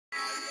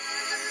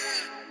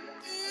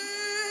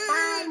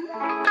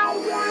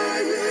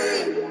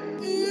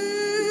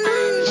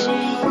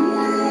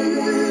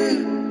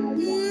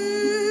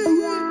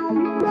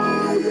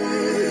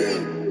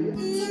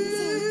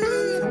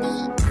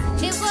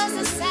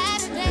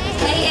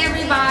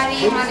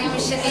My name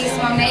is Shanice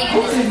Moneé,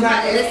 and this is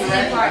my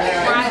listening part in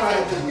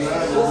private.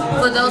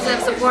 For those that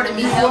have supported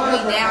me, held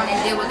me down, and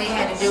did what they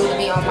had to do to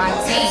be on my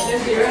team.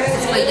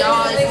 It's for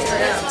y'all, it's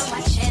for them.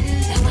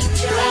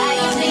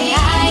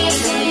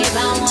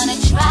 I wanna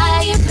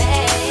try it,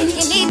 babe.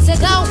 You need to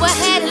go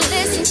ahead and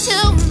listen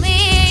to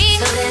me.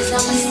 So there's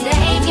no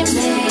mistaking,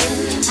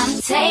 babe. I'm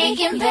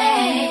taking,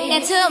 babe.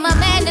 Until my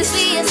madness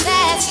be a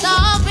sad story.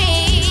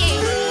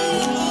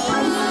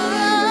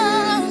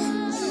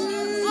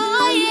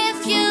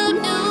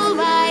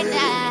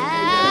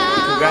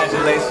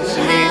 Congratulations,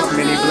 Shanice.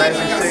 Many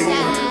blessings to you.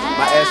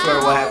 My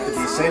S-word will have to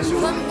be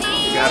sensual.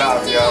 You got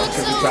off, y'all.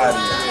 Should be proud of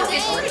you.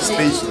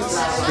 Speechless.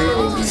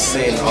 We'll be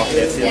sitting off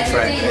that film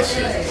track. That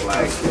shit.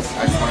 Like,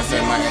 I just want to say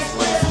my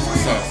S-word is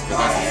success, because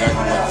that's exactly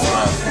what it's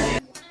about.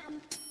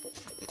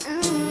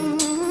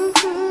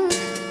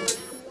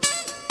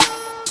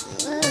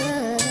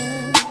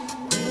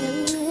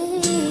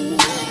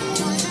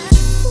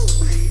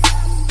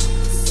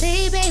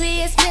 See, baby,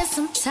 it's been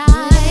some time.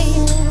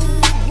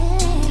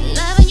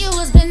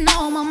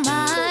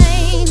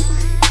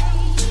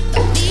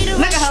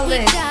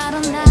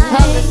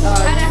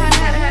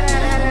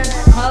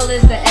 Hull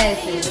is the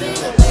essence.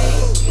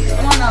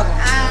 One of them.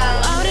 I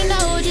already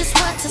know just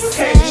what to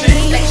say.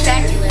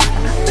 Spectacular.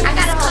 I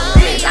got a whole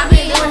list. I've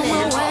been doing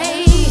this.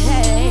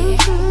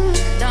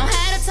 Don't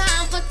have the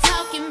time for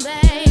talking,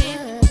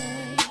 babe.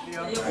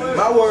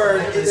 My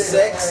word is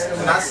sex,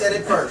 and I said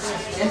it first.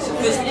 And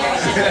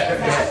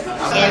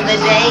the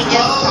day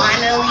is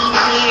finally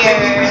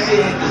here.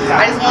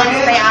 I just want to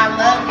say I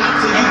love you,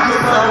 and I'm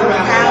so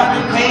proud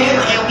of you,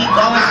 and we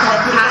going to the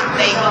top,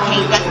 baby.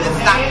 Can't let this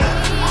stop us.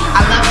 I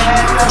love you.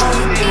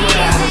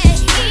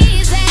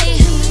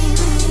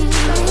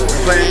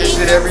 Playing this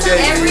shit every day.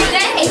 Every day.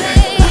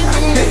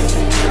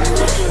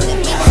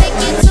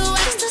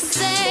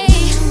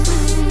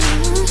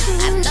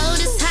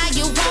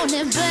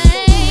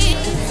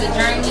 This is a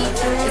journey.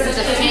 This is a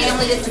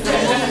family. This is a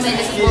movement.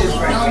 This is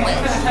what we're doing.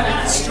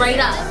 Straight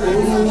up.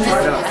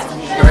 Straight up.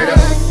 Straight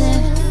up.